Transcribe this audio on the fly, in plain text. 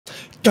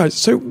Guys,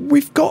 so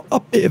we've got a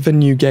bit of a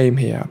new game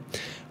here.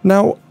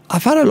 Now,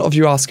 I've had a lot of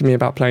you asking me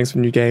about playing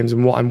some new games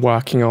and what I'm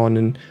working on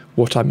and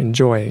what I'm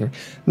enjoying.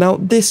 Now,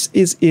 this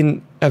is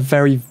in a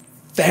very,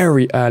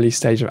 very early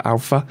stage of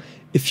alpha.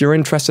 If you're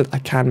interested, I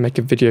can make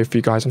a video for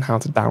you guys on how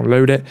to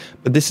download it,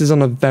 but this is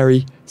on a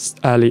very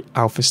early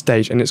alpha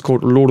stage, and it's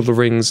called Lord of the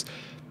Rings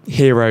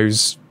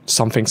Heroes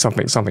something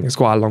something something. It's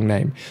quite a long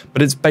name,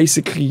 but it's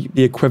basically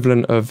the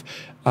equivalent of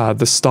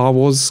the Star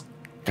Wars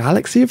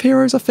Galaxy of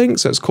Heroes, I think.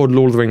 So it's called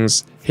Lord of the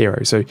Rings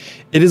Heroes. So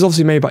it is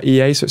obviously made by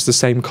EA, so it's the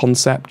same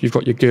concept. You've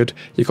got your good,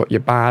 you've got your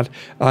bad.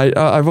 I've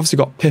obviously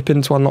got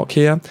Pippin to unlock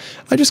here.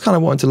 I just kind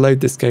of wanted to load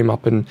this game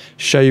up and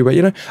show you where,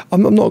 you know,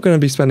 I'm not going to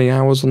be spending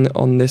hours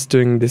on this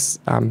doing this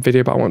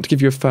video, but I want to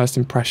give you a first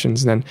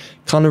impressions and then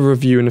kind of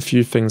reviewing a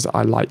few things that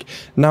I like.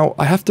 Now,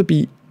 I have to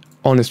be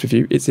honest with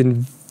you, it's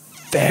in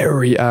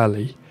very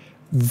early,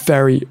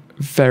 very,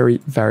 very,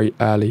 very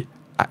early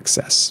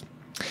access.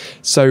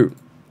 So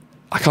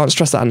I can't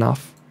stress that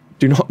enough.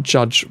 Do not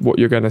judge what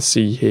you're going to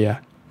see here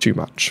too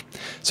much.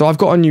 So I've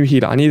got a new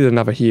healer. I needed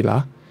another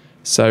healer.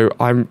 So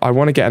I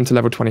want to get him to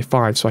level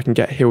 25 so I can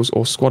get heals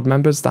or squad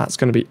members. That's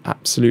going to be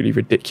absolutely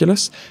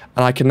ridiculous.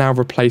 And I can now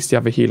replace the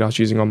other healer I was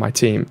using on my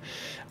team.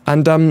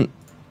 And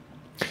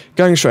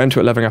going straight into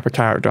it, leveling up a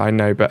character, I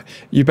know, but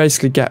you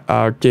basically get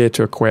gear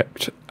to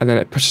equipped and then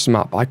it pushes them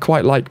up. I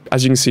quite like,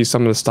 as you can see,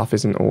 some of the stuff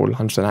isn't all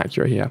 100%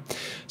 accurate here.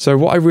 So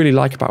what I really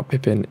like about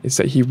Pippin is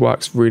that he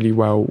works really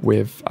well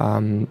with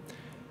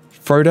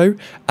Frodo,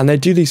 and they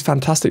do these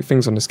fantastic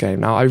things on this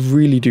game. Now, I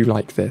really do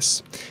like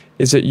this,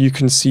 is that you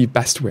can see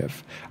best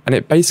with, and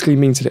it basically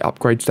means that it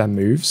upgrades their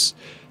moves.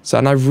 So,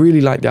 and I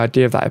really like the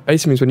idea of that. It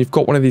basically means when you've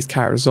got one of these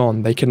characters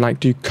on, they can like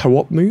do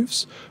co-op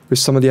moves with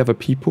some of the other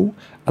people.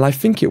 And I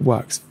think it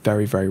works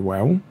very, very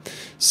well.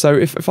 So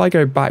if I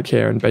go back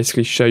here and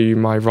basically show you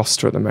my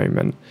roster at the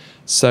moment.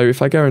 So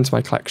if I go into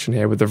my collection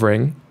here with the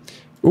ring.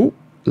 Oh,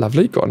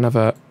 lovely. Got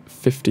another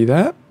 50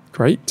 there.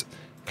 Great.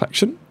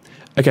 Collection.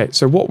 Okay,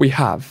 so what we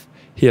have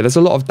here, there's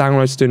a lot of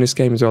downloads to do in this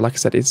game as well. Like I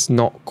said, it's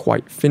not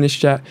quite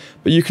finished yet,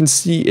 but you can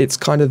see it's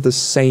kind of the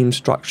same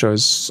structure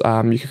as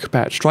you could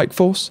compare it to Strike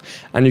Force,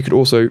 and you could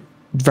also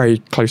very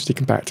closely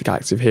compare it to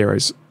Galaxy of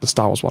Heroes, the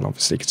Star Wars one,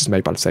 obviously, because it's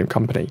made by the same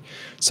company.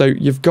 So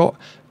you've got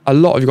a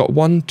lot, you've got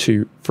 1,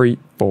 2, 3,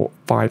 4,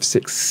 5,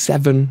 6,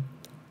 7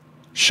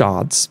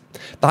 shards.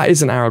 That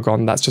is an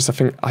Aragorn. That's just,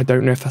 I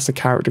don't know if that's a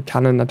character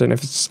canon. I don't know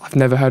if it's, I've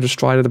never heard of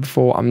Strider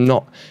before. I'm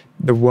not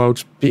the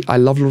world's big, I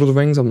love Lord of the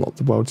Rings. I'm not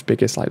the world's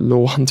biggest like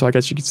lore hunter, I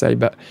guess you could say,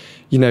 but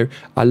you know,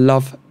 I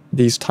love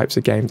these types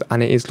of games,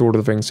 and it is Lord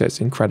of the Rings, so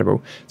it's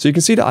incredible. So you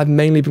can see that I've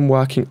mainly been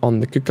working on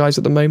the good guys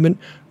at the moment,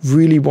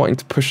 really wanting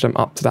to push them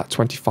up to that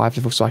 25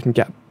 level so I can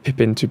get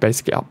Pippin to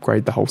basically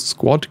upgrade the whole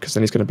squad, because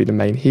then he's going to be the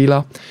main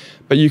healer.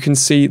 But you can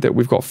see that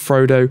we've got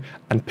Frodo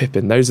and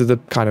Pippin. Those are the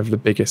kind of the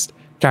biggest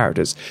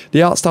characters.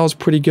 The art style is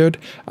pretty good.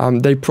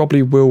 They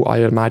probably will, I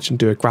imagine,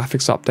 do a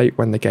graphics update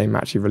when the game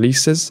actually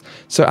releases.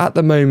 So at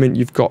the moment,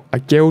 you've got a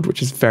guild,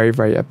 which is very,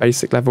 very a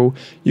basic level.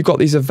 You've got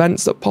these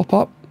events that pop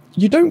up.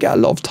 You don't get a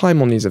lot of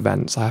time on these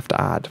events, I have to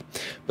add,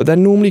 but they're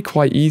normally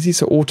quite easy,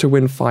 so auto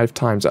win 5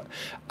 times.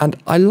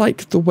 And I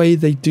like the way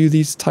they do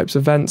these types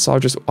of events. I'll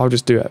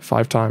just do it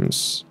 5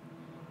 times.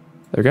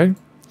 There we go.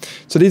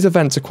 So these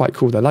events are quite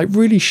cool. They're like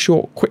really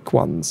short, quick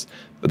ones,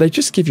 but they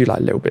just give you like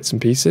little bits and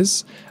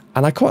pieces.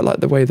 And I quite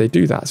like the way they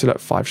do that. So look,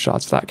 5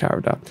 shards for that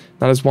character.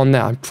 Now there's one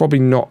there. I'm probably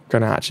not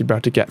going to actually be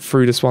able to get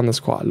through this one. There's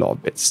quite a lot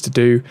of bits to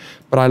do.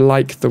 But I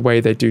like the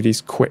way they do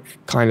these quick,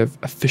 kind of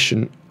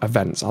efficient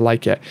events. I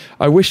like it.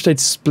 I wish they'd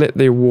split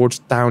the awards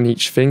down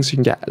each thing so you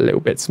can get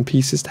little bits and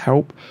pieces to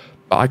help.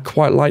 But I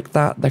quite like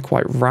that. They're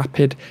quite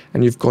rapid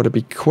and you've got to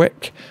be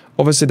quick.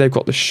 Obviously, they've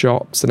got the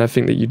shops and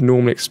everything that you'd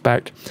normally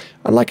expect.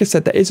 And like I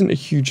said, there isn't a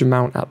huge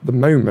amount at the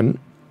moment.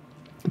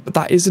 But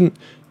that isn't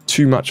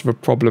too much of a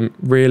problem,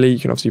 really. You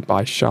can obviously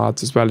buy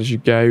shards as well as you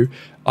go.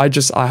 I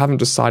haven't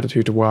decided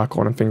who to work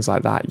on and things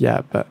like that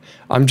yet, but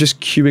I'm just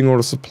queuing all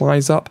the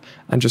supplies up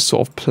and just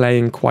sort of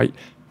playing quite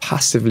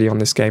passively on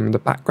this game in the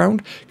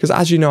background, because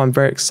as you know, I'm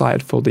very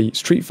excited for the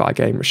Street Fighter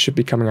game, which should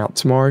be coming out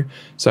tomorrow.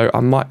 So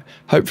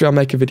hopefully I'll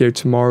make a video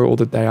tomorrow or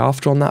the day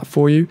after on that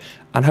for you,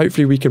 and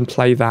hopefully we can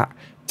play that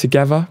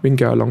together. We can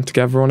go along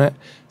together on it.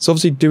 So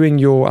obviously doing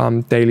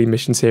your daily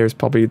missions here is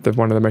probably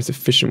one of the most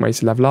efficient ways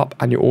to level up,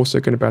 and you're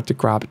also going to be able to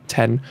grab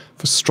 10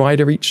 for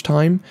Strider each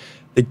time.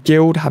 The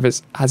guild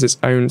has its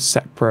own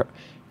separate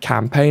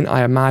campaign.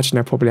 I imagine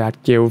they'll probably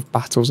add guild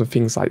battles and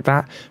things like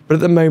that, but at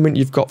the moment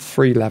you've got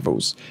 3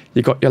 levels.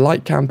 You've got your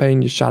light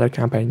campaign, your shadow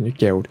campaign, and your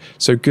guild.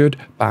 So good,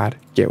 bad,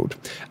 guild.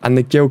 And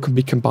the guild can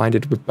be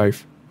combined with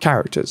both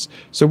characters.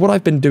 So what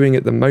I've been doing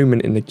at the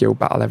moment in the guild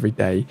battle every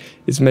day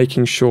is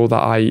making sure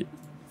that I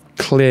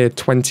clear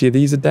 20 of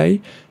these a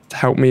day to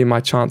help me in my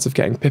chance of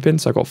getting Pippin.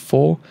 So I got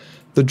 4.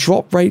 The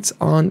drop rates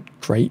aren't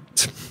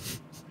great.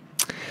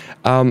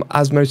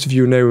 As most of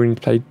you know, when you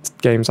play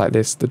games like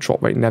this, the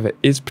drop rate never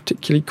is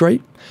particularly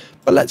great.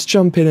 But let's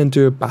jump in and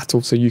do a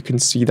battle so you can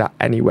see that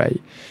anyway.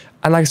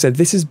 And like I said,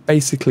 this is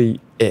basically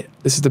it.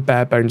 This is the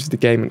bare bones of the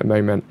game at the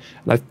moment.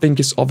 And I think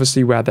it's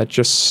obviously where they're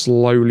just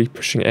slowly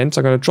pushing it in.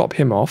 So I'm going to drop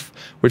him off,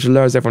 which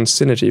lowers everyone's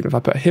synergy. But if I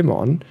put him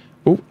on,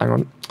 oh, hang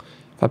on.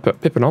 If I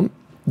put Pippin on,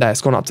 there,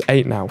 it's gone up to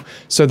 8 now.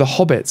 So the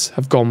hobbits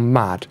have gone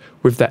mad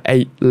with their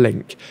 8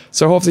 link.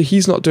 So obviously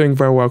he's not doing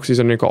very well because he's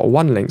only got a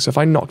 1 link. So if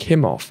I knock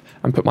him off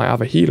and put my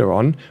other healer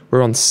on,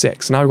 we're on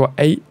 6. Now we've got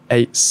 8,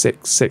 8,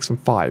 6, 6,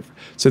 and 5.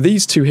 So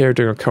these 2 here are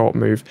doing a co-op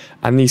move,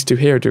 and these 2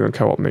 here are doing a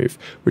co-op move,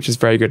 which is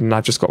very good. And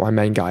I've just got my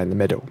main guy in the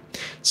middle.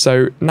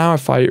 So now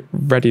if I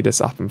ready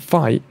this up and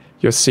fight,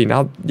 you'll see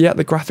now, yeah,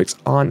 the graphics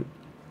aren't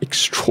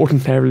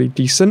extraordinarily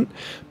decent,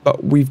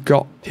 but we've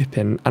got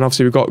Pippin, and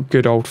obviously we've got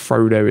good old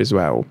Frodo as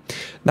well.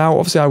 Now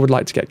obviously I would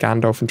like to get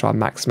Gandalf and try and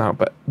max him out,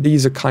 but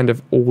these are kind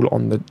of all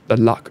on the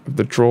luck of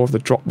the draw, of the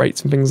drop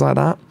rates and things like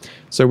that.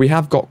 So we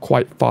have got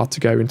quite far to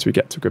go until we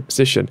get to a good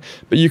position.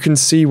 But you can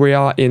see we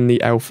are in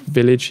the elf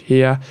village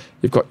here.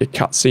 You've got your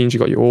cutscenes, you've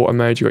got your auto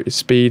mode, you've got your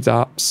speed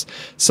ups.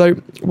 So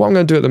what I'm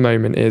going to do at the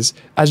moment is,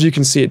 as you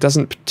can see, it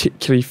doesn't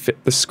particularly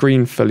fit the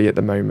screen fully at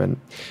the moment.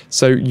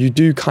 So you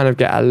do kind of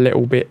get a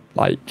little bit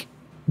like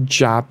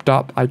jabbed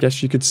up, I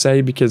guess you could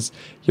say, because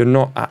you're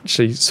not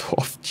actually sort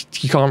of,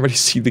 you can't really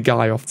see the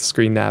guy off the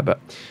screen there. But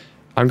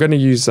I'm going to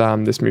use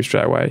this move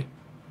straight away.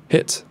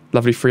 Hit,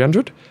 lovely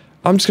 300.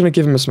 I'm just going to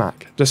give him a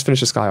smack. Just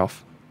finish this guy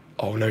off.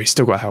 Oh no, he's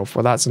still got health.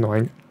 Well, that's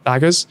annoying.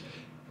 Daggers.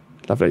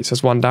 Lovely. So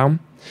it's 1 down.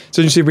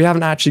 So you see, we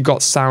haven't actually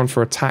got sound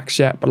for attacks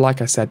yet. But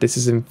like I said, this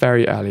is in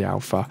very early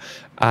alpha.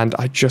 And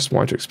I just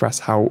wanted to express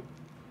how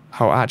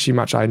actually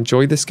much I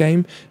enjoy this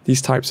game.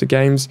 These types of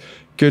games.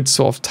 Good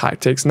sort of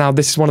tactics. Now,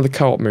 this is one of the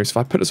co-op moves. If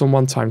I put this on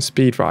 1-time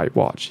speed, right,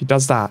 watch. He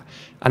does that.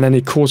 And then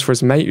he calls for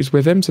his mate who's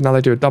with him. So now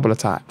they do a double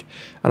attack.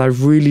 And I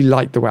really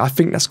like the way. I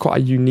think that's quite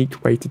a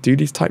unique way to do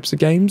these types of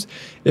games.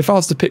 If I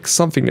was to pick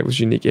something that was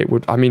unique, it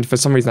would. I mean, for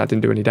some reason, that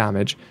didn't do any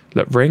damage.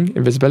 Look, ring,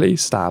 invisibility,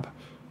 stab.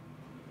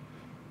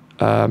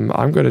 I'm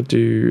going to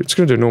do. It's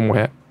going to do a normal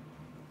hit.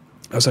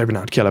 I was hoping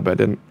I'd kill her, but it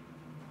didn't.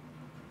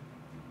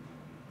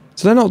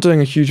 So they're not doing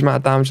a huge amount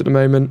of damage at the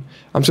moment.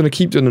 I'm just going to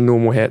keep doing the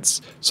normal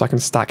hits so I can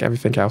stack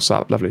everything else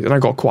up. Lovely. And I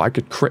got quite a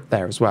good crit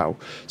there as well.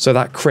 So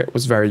that crit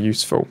was very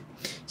useful.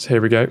 So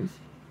here we go.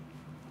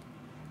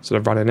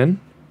 Sort of running in.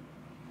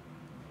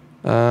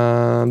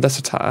 Let's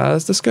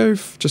go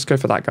just go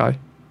for that guy.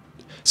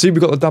 See,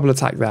 we got the double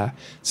attack there.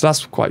 So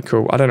that's quite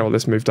cool. I don't know what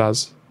this move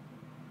does.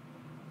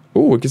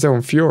 Oh, it gives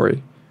everyone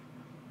fury.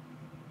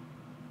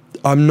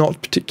 I'm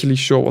not particularly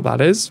sure what that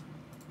is.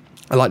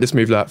 I like this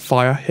move. Look,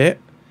 fire, hit.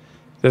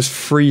 There's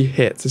 3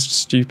 hits. It's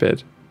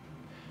stupid.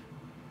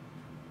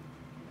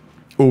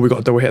 Oh, we got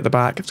a double hit at the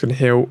back. It's going to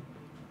heal.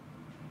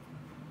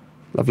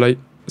 Lovely.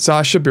 So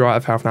I should be right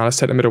of health now. Let's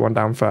take the middle one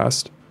down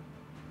first.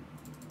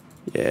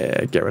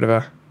 Yeah, get rid of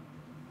her.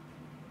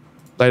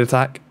 Blade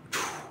attack.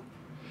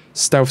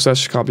 Stealth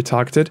search can't be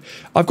targeted.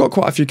 I've got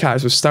quite a few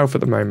characters with stealth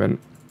at the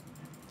moment.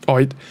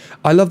 Oh,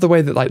 I love the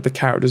way that like the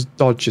characters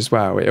dodge as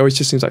well. It always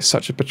just seems like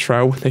such a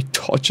betrayal when they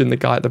dodge and the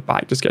guy at the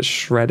back just gets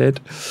shredded.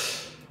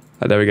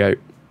 Oh, there we go.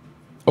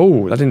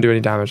 Oh, that didn't do any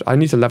damage. I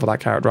need to level that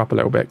character up a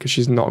little bit because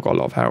she's not got a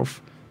lot of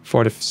health.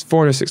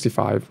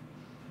 465.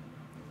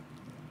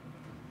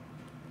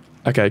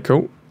 Okay,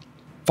 cool.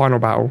 Final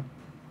battle.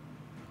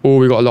 Oh,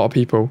 we got a lot of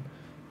people.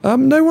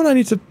 No one I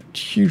need to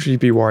hugely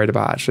be worried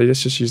about, actually.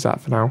 Let's just use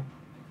that for now.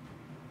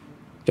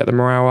 Get the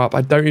morale up.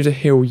 I don't need to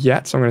heal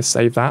yet, so I'm going to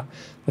save that.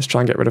 Let's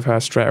try and get rid of her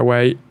straight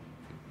away.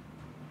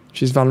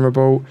 She's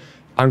vulnerable.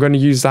 I'm going to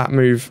use that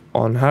move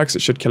on her because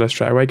it should kill her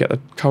straight away. Get the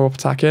co-op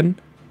attack in.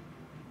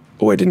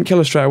 Oh, it didn't kill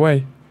her straight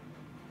away.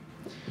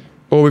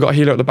 Oh, we got a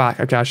healer at the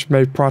back. Okay, I should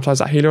maybe prioritize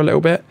that healer a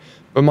little bit.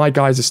 But my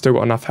guys have still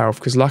got enough health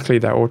because luckily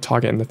they're all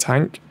targeting the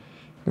tank.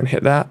 I'm going to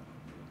hit that.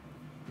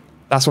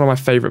 That's one of my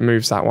favourite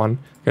moves, that one.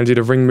 I'm going to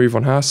do the ring move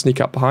on her.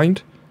 Sneak up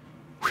behind.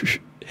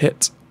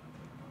 Hit.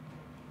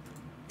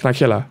 Can I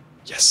kill her?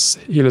 Yes,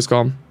 healer's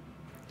gone.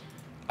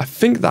 I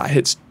think that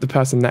hits the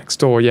person next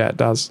door. Yeah, it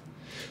does.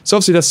 So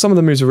obviously there's some of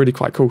the moves are really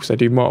quite cool because they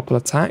do multiple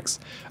attacks.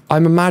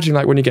 I'm imagining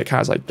like when you get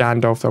characters like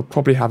Gandalf, they'll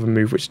probably have a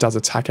move which does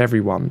attack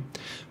everyone.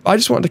 But I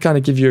just wanted to kind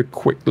of give you a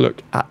quick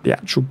look at the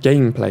actual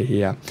gameplay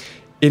here.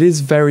 It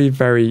is very,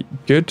 very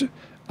good.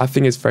 I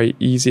think it's very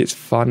easy, it's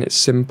fun, it's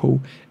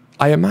simple.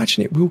 I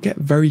imagine it will get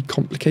very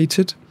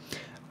complicated.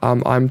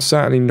 I'm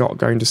certainly not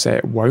going to say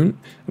it won't.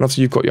 And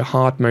obviously you've got your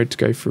hard mode to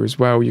go through as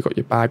well. You've got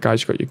your bad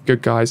guys, you've got your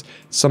good guys.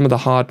 Some of the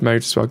hard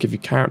modes as well give you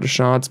character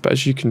shards. But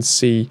as you can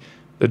see,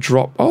 the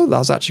drop... Oh, that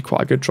was actually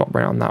quite a good drop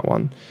rate on that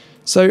one.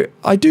 So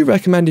I do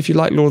recommend if you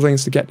like Lord of the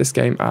Rings to get this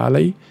game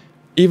early.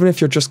 Even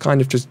if you're just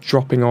kind of just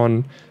dropping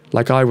on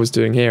like I was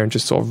doing here and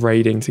just sort of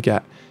raiding to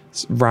get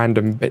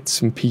random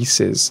bits and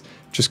pieces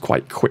just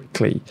quite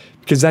quickly.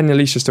 Because then at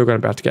least you're still going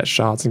to be able to get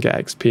shards and get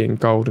XP and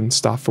gold and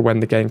stuff for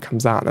when the game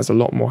comes out. There's a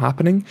lot more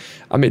happening.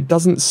 It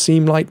doesn't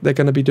seem like they're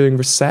going to be doing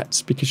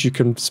resets because you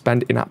can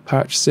spend in-app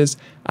purchases.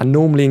 And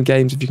normally in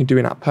games, if you can do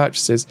in-app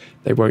purchases,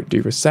 they won't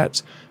do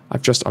resets.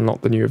 I've just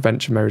unlocked the new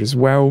adventure mode as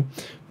well.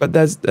 But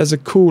there's a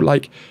cool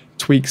like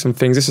tweaks and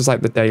things. This is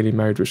like the daily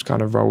mode which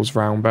kind of rolls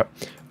around. But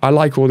I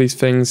like all these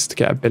things to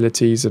get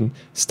abilities and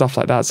stuff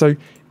like that. So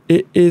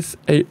it is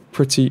a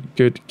pretty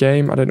good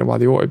game. I don't know why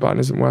the auto button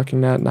isn't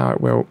working there. Now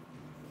it will.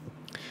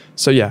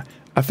 So yeah,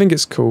 I think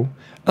it's cool.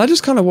 And I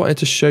just kind of wanted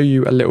to show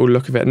you a little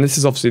look of it. And this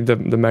is obviously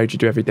the mode you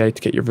do every day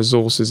to get your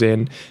resources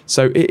in.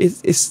 So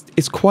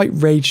it's quite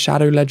Raid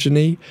Shadow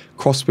Legend-y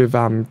crossed with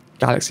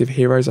Galaxy of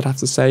Heroes, I'd have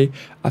to say.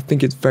 I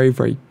think it's very,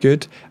 very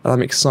good. And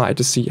I'm excited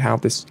to see how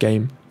this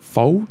game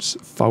folds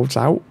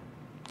out,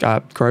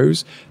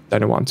 grows.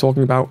 Don't know what I'm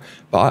talking about,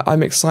 but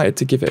I'm excited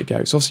to give it a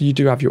go. So obviously you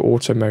do have your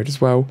auto mode as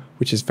well,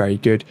 which is very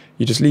good.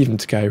 You just leave them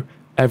to go.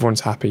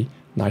 Everyone's happy.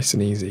 Nice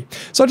and easy.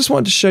 So I just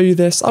wanted to show you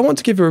this. I want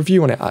to give a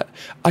review on it.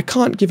 I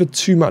can't give it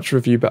too much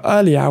review, but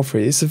early alpha,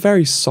 it's a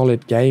very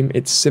solid game.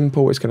 It's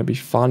simple. It's going to be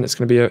fun. It's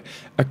going to be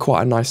a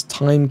quite a nice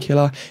time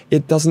killer.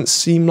 It doesn't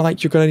seem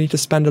like you're going to need to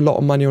spend a lot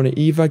of money on it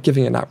either,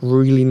 giving it that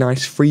really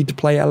nice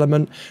free-to-play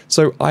element.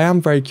 So I am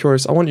very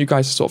curious. I want you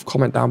guys to sort of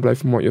comment down below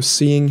from what you're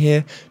seeing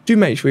here. Do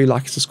make sure you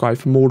like and subscribe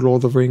for more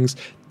Lord of the Rings,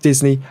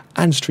 Disney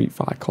and Street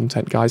Fighter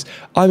content, guys.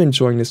 I'm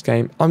enjoying this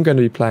game. I'm going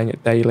to be playing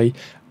it daily.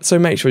 So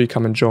make sure you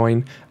come and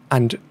join.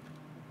 And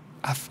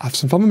have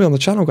some fun with me on the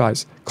channel,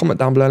 guys. Comment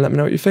down below and let me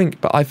know what you think.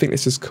 But I think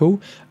this is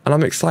cool, and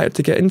I'm excited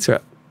to get into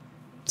it.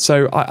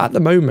 So at the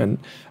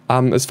moment,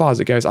 as far as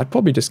it goes, I'd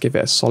probably just give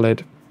it a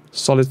solid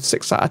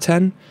 6 out of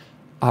 10.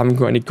 I haven't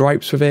got any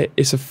gripes with it.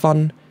 It's a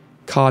fun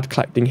card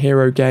collecting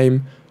hero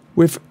game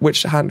with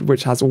which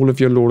has all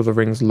of your Lord of the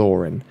Rings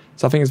lore in.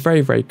 So I think it's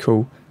very, very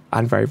cool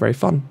and very, very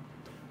fun.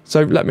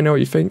 So let me know what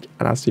you think,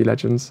 and I'll see you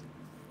legends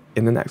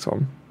in the next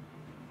one.